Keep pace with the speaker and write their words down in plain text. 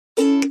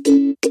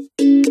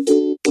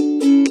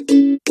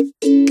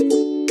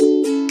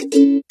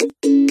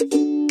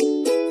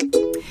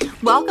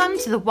Welcome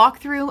to the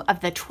walkthrough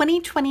of the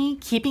 2020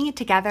 Keeping It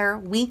Together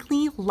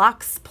Weekly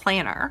Luxe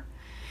Planner.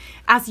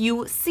 As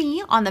you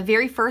see on the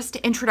very first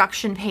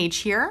introduction page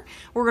here,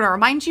 we're going to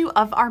remind you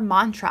of our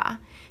mantra,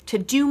 to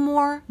do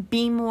more,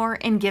 be more,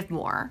 and give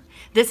more.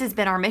 This has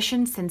been our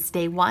mission since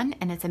day one,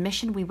 and it's a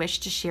mission we wish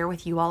to share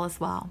with you all as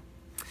well.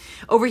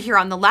 Over here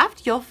on the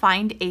left, you'll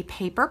find a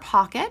paper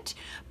pocket,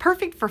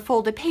 perfect for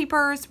folded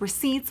papers,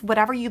 receipts,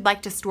 whatever you'd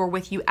like to store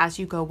with you as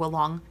you go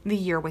along the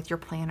year with your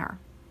planner.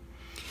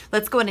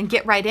 Let's go ahead and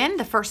get right in.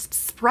 The first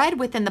spread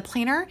within the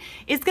planner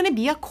is going to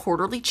be a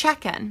quarterly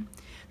check-in.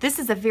 This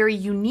is a very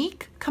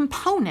unique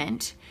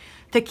component,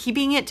 the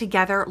Keeping It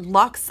Together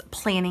Luxe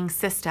planning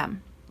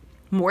system.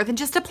 More than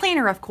just a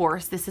planner, of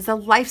course, this is a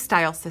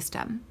lifestyle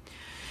system.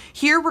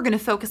 Here we're going to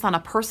focus on a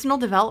personal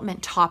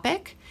development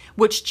topic,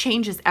 which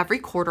changes every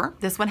quarter.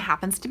 This one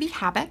happens to be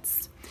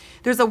habits.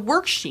 There's a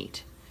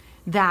worksheet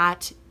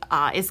that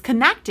is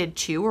connected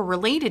to or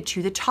related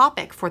to the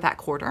topic for that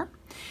quarter.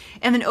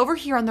 And then over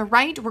here on the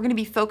right, we're going to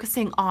be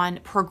focusing on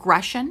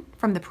progression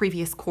from the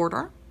previous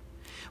quarter.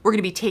 We're going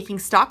to be taking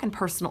stock and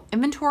personal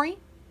inventory,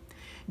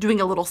 doing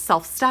a little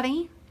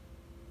self-study,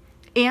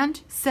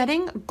 and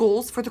setting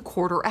goals for the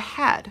quarter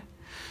ahead.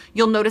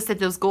 You'll notice that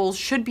those goals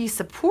should be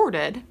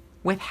supported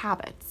with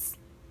habits.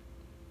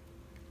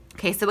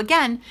 Okay, so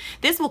again,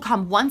 this will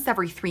come once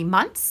every 3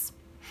 months,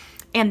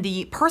 and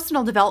the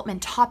personal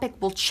development topic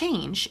will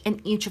change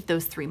in each of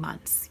those 3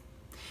 months.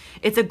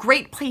 It's a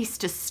great place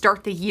to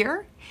start the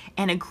year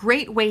and a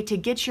great way to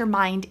get your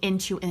mind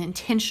into an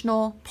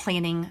intentional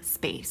planning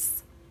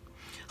space.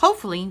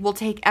 Hopefully, we'll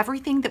take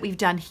everything that we've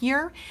done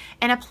here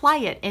and apply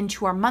it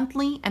into our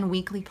monthly and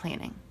weekly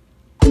planning.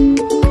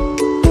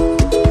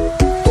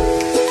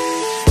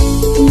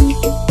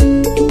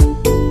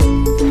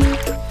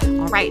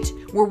 All right,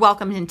 we're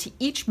welcomed into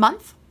each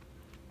month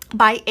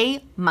by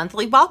a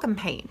monthly welcome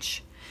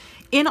page.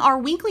 In our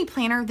weekly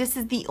planner, this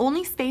is the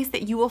only space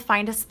that you will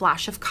find a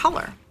splash of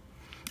color.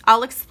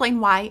 I'll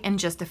explain why in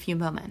just a few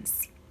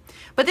moments.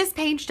 But this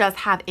page does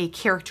have a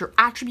character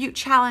attribute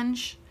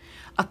challenge,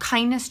 a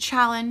kindness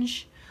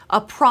challenge, a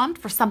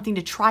prompt for something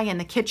to try in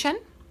the kitchen.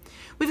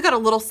 We've got a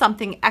little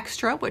something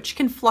extra which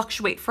can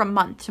fluctuate from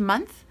month to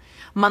month,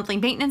 monthly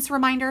maintenance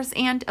reminders,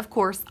 and of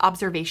course,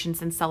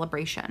 observations and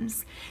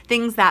celebrations.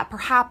 Things that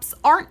perhaps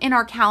aren't in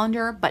our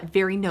calendar, but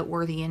very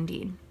noteworthy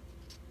indeed.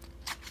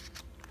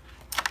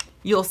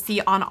 You'll see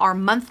on our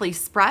monthly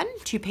spread,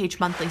 2-page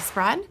monthly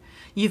spread,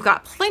 you've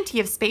got plenty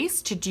of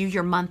space to do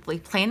your monthly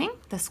planning.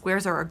 The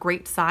squares are a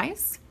great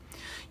size.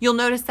 You'll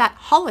notice that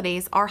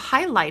holidays are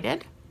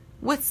highlighted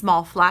with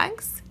small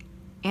flags,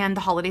 and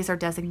the holidays are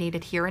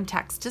designated here in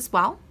text as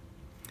well.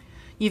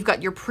 You've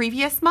got your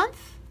previous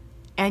month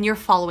and your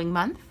following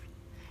month,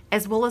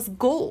 as well as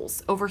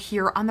goals over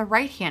here on the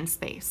right-hand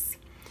space.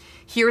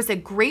 Here is a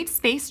great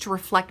space to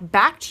reflect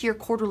back to your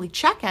quarterly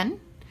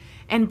check-in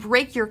and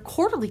break your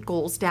quarterly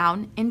goals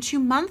down into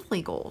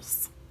monthly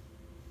goals.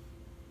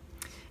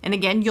 And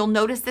again, you'll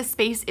notice this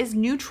space is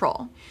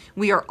neutral.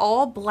 We are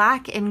all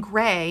black and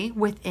gray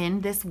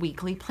within this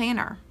weekly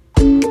planner.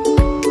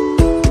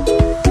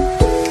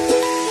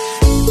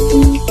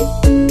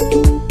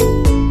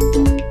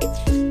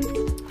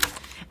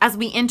 As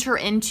we enter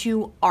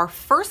into our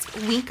first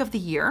week of the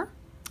year,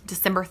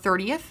 December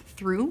 30th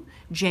through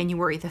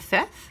January the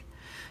 5th,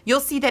 you'll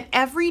see that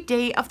every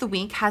day of the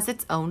week has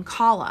its own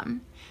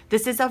column.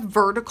 This is a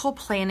vertical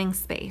planning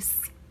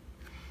space.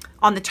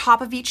 On the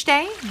top of each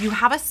day, you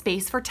have a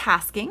space for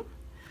tasking.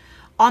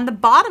 On the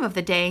bottom of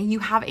the day, you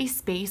have a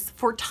space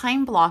for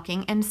time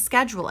blocking and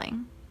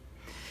scheduling.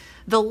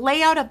 The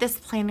layout of this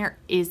planner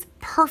is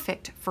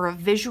perfect for a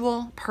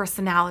visual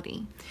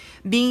personality.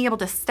 Being able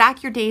to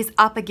stack your days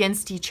up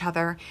against each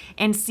other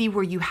and see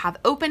where you have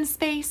open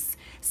space,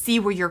 see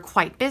where you're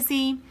quite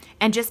busy,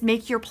 and just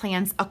make your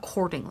plans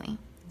accordingly.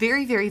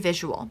 Very, very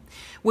visual,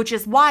 which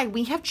is why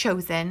we have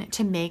chosen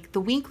to make the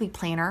weekly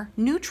planner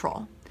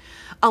neutral,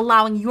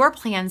 allowing your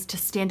plans to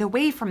stand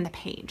away from the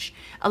page,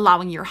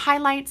 allowing your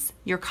highlights,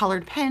 your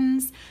colored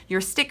pens, your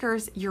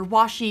stickers, your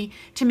washi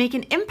to make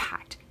an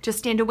impact, to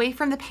stand away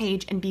from the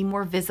page and be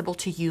more visible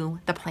to you,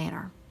 the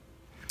planner.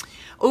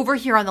 Over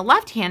here on the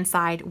left-hand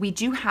side, we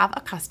do have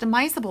a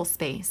customizable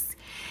space.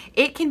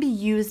 It can be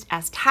used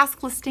as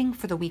task listing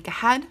for the week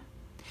ahead.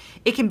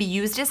 It can be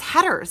used as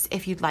headers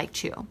if you'd like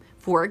to.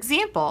 For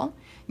example,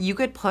 you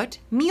could put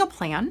meal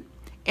plan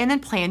and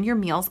then plan your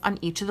meals on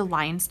each of the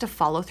lines to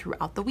follow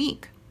throughout the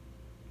week.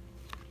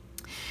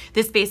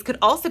 This space could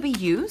also be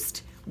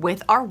used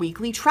with our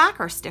weekly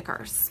tracker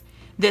stickers.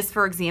 This,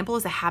 for example,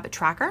 is a habit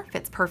tracker,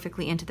 fits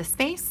perfectly into the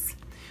space.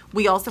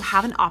 We also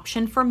have an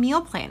option for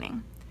meal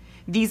planning.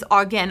 These,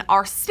 again,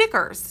 are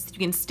stickers. You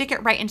can stick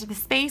it right into the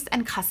space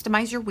and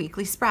customize your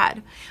weekly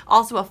spread.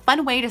 Also a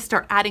fun way to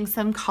start adding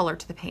some color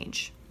to the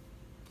page.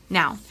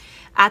 Now,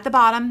 at the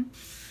bottom,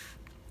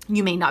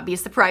 you may not be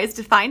surprised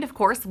to find, of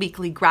course,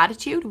 weekly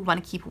gratitude. We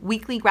want to keep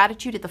weekly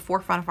gratitude at the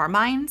forefront of our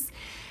minds,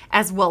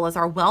 as well as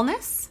our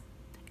wellness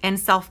and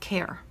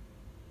self-care.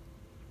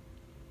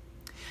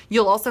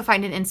 You'll also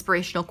find an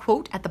inspirational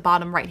quote at the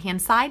bottom right-hand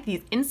side.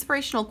 These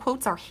inspirational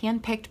quotes are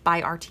handpicked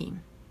by our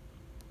team.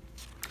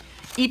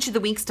 Each of the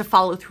weeks to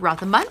follow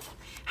throughout the month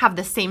have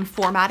the same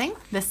formatting,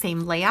 the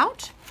same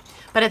layout,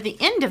 but at the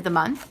end of the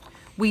month,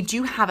 we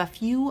do have a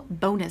few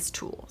bonus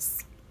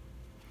tools.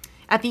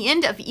 At the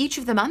end of each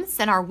of the months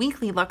in our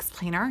weekly Luxe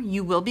Planner,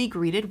 you will be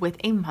greeted with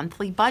a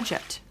monthly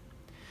budget.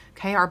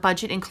 Okay, our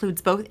budget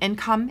includes both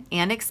income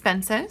and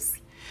expenses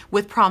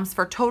with prompts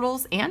for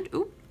totals and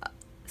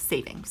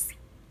savings.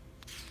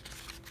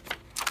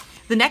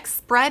 The next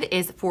spread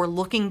is for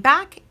looking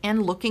back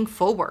and looking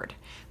forward.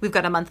 We've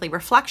got a monthly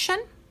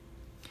reflection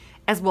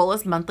as well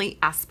as monthly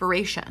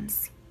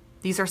aspirations.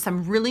 These are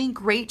some really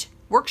great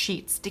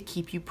worksheets to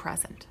keep you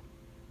present.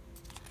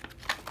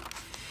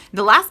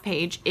 The last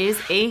page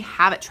is a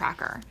habit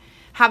tracker.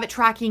 Habit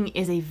tracking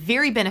is a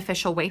very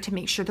beneficial way to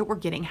make sure that we're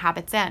getting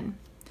habits in.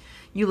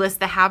 You list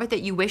the habit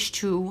that you wish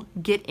to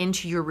get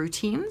into your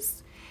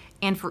routines,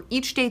 and for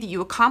each day that you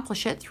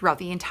accomplish it throughout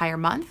the entire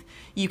month,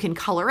 you can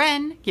color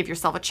in, give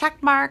yourself a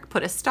check mark,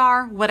 put a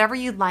star, whatever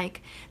you'd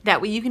like.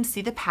 That way you can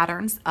see the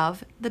patterns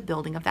of the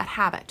building of that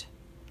habit.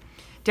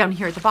 Down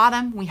here at the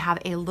bottom, we have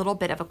a little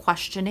bit of a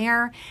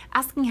questionnaire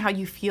asking how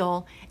you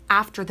feel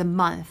after the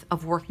month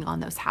of working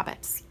on those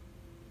habits.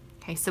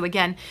 Okay, so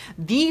again,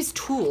 these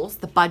tools,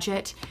 the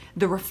budget,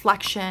 the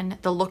reflection,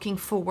 the looking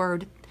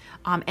forward,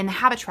 and the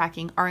habit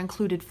tracking are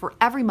included for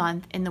every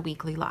month in the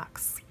weekly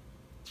Luxe.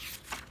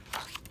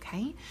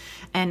 Okay,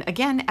 and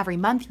again, every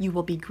month you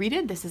will be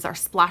greeted. This is our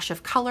splash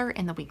of color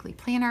in the weekly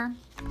planner.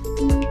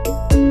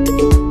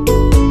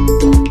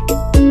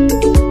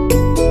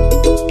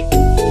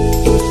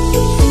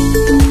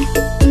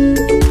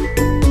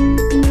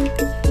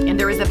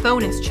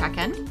 Bonus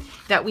check-in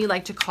that we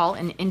like to call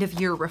an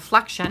end-of-year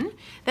reflection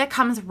that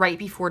comes right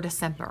before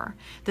December.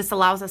 This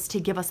allows us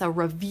to give us a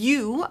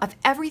review of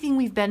everything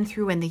we've been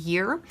through in the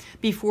year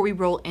before we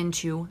roll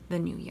into the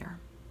new year.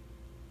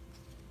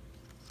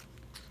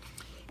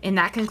 And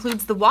that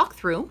concludes the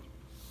walkthrough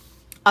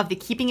of the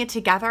Keeping It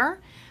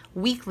Together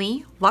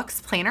weekly Luxe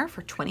Planner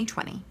for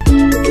 2020.